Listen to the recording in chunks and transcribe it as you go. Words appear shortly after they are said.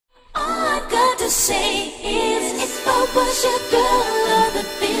to say is, if I was your girl, all the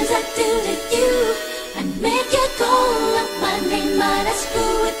things I do to you, I'd make you call up my name, might ask who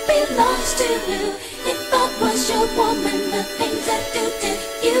it belongs to. If I was your woman, the things I do to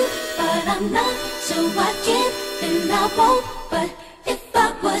you, but I'm not, so I can't, and I won't. But if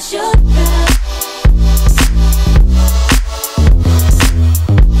I was your girl,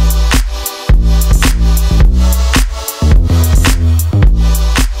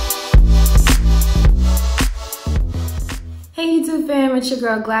 fam, it's your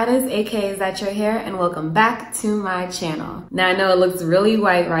girl Gwladys, aka Is That Your Hair, and welcome back to my channel. Now I know it looks really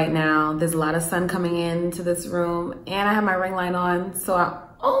white right now. There's a lot of sun coming into this room and I have my ring light on, so I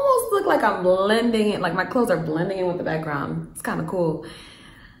almost look like I'm blending it, like my clothes are blending in with the background. It's kind of cool.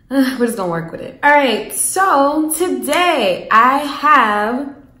 We're just gonna work with it. All right, so today I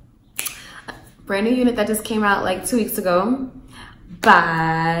have a brand new unit that just came out like 2 weeks ago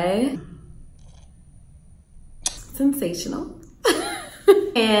by Sensationnel.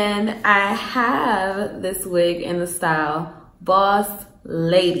 And I have this wig in the style Boss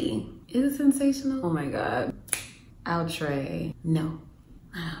Lady. Is it sensational? Oh my God. Outre. No,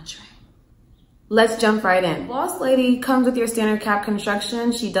 not outre. Let's jump right in. Boss Lady comes with your standard cap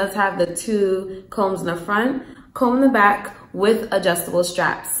construction. She does have the 2 combs in the front, comb in the back with adjustable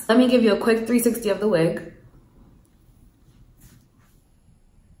straps. Let me give you a quick 360 of the wig.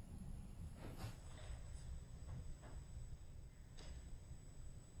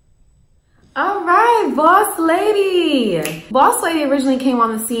 All right, Boss Lady. Boss Lady originally came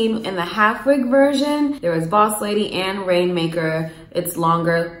on the scene in the half wig version. There was Boss Lady and Rainmaker, its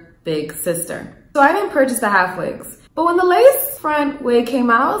longer big sister. So I didn't purchase the half wigs. But when the lace front wig came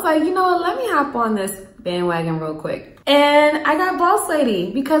out, I was like, you know what, let me hop on this bandwagon real quick. And I got Boss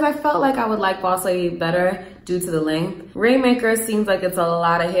Lady because I felt like I would like Boss Lady better due to the length. Rainmaker seems like it's a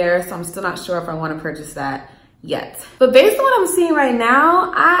lot of hair, so I'm still not sure if I want to purchase that yet. But based on what I'm seeing right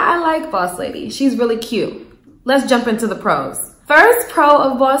now, I like Boss Lady. She's really cute. Let's jump into the pros. First pro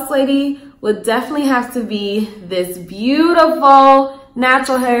of Boss Lady would definitely have to be this beautiful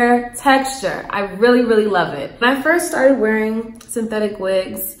natural hair texture. I really, really love it. When I first started wearing synthetic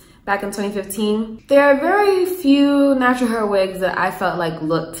wigs back in 2015, there are very few natural hair wigs that I felt like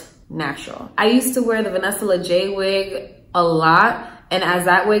looked natural. I used to wear the Vanessa LeJ wig a lot, and as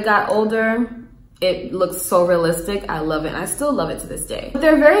that wig got older, it looks so realistic. I love it, and I still love it to this day. But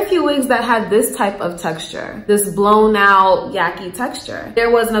there are very few wigs that had this type of texture, this blown out, yucky texture.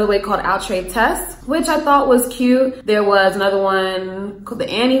 There was another wig called Outre Test, which I thought was cute. There was another one called the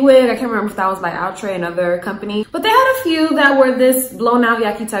Annie wig. I can't remember if that was by Outre, another company. But they had a few that were this blown out,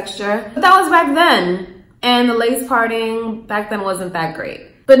 yucky texture. But that was back then, and the lace parting back then wasn't that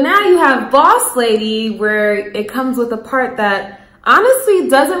great. But now you have Boss Lady, where it comes with a part that honestly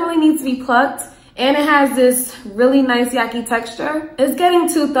doesn't really need to be plucked, and it has this really nice yucky texture. It's getting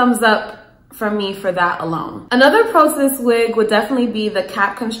 2 thumbs up from me for that alone. Another pro to this wig would definitely be the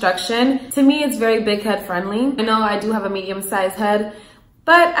cap construction. To me, it's very big head friendly. I know I do have a medium sized head,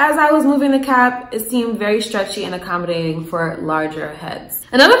 but as I was moving the cap, it seemed very stretchy and accommodating for larger heads.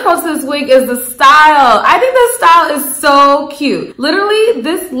 Another pro to this wig is the style. I think the style is so cute. Literally,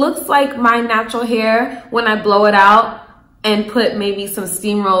 this looks like my natural hair when I blow it out and put maybe some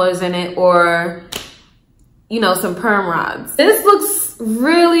steamrollers in it, or, you know, some perm rods. This looks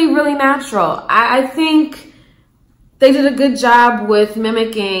really, really natural. I think they did a good job with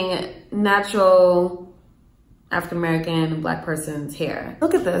mimicking natural African-American Black person's hair.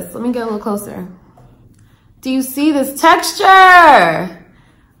 Look at this. Let me get a little closer. Do you see this texture?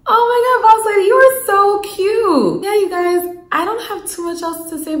 Oh my God, Boss Lady, you are so cute. Yeah, you guys, I don't have too much else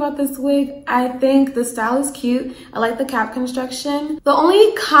to say about this wig. I think the style is cute. I like the cap construction. The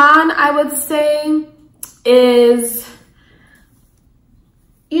only con I would say is,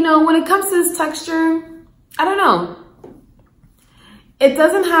 you know, when it comes to this texture, I don't know. It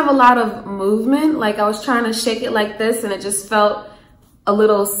doesn't have a lot of movement. Like, I was trying to shake it like this and it just felt a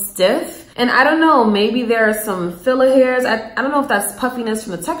little stiff. And I don't know, maybe there are some filler hairs. I don't know if that's puffiness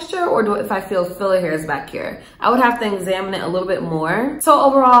from the texture or if I feel filler hairs back here. I would have to examine it a little bit more. So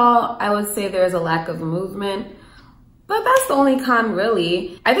overall, I would say there's a lack of movement, but that's the only con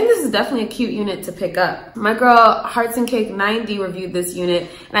really. I think this is definitely a cute unit to pick up. My girl Hearts and Cake 90 reviewed this unit,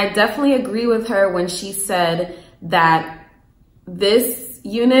 and I definitely agree with her when she said that this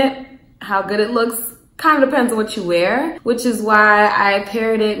unit, how good it looks, kind of depends on what you wear, which is why I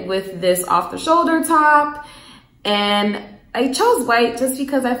paired it with this off the shoulder top. And I chose white just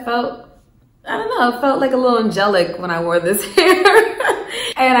because I felt, I don't know, it felt like a little angelic when I wore this hair.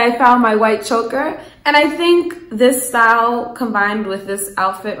 And I found my white choker. And I think this style combined with this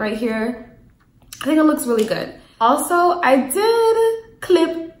outfit right here I think it looks really good. Also, I did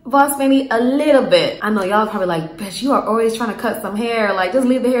clip Boss Lady a little bit. I know y'all probably like, bitch, you are always trying to cut some hair. Like, just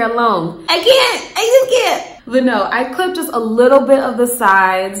leave the hair alone. I just can't. But no, I clipped just a little bit of the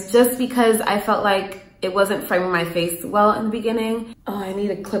sides just because I felt like it wasn't framing my face well in the beginning. Oh, I need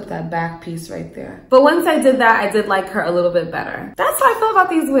to clip that back piece right there. But once I did that, I did like her a little bit better. That's how I feel about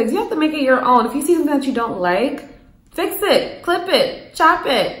these wigs. You have to make it your own. If you see something that you don't like, fix it, clip it, chop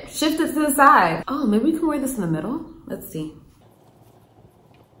it, shift it to the side. Oh, maybe we can wear this in the middle. Let's see.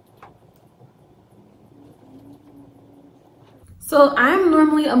 So I'm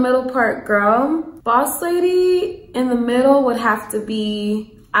normally a middle part girl. Boss Lady in the middle would have to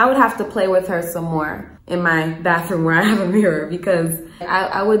be, I would have to play with her some more in my bathroom where I have a mirror, because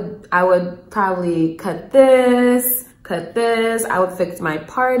I would probably cut this. I would fix my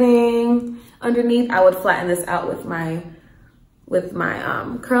parting underneath. I would flatten this out with my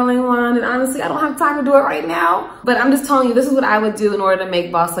curling wand. And honestly, I don't have time to do it right now, but I'm just telling you, this is what I would do in order to make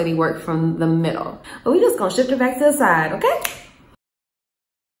Boss Lady work from the middle. But we just gonna shift it back to the side, okay?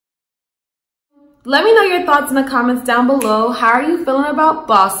 Let me know your thoughts in the comments down below. How are you feeling about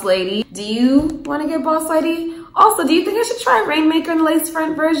Boss Lady? Do you want to get Boss Lady? Also, do you think I should try Rainmaker in the lace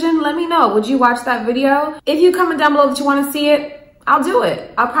front version? Let me know. Would you watch that video? If you comment down below that you want to see it, I'll do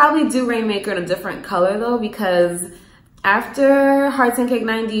it. I'll probably do Rainmaker in a different color though, because after Hearts and Cake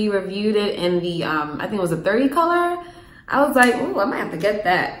 90 reviewed it in the, I think it was a 30 color, I was like, ooh, I might have to get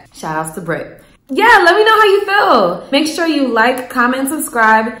that. Shout outs to Brit. Yeah, let me know how you feel. Make sure you like, comment,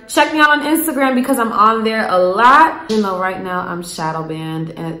 subscribe. Check me out on Instagram because I'm on there a lot. Even though right now I'm shadow banned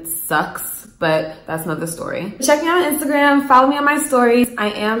and it sucks, but that's another story. Check me out on Instagram, follow me on my stories.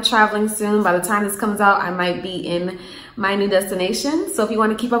 I am traveling soon. By the time this comes out, I might be in my new destination. So if you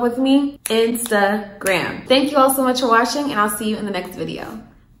want to keep up with me, Instagram. Thank you all so much for watching, and I'll see you in the next video.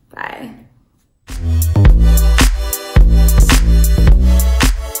 Bye.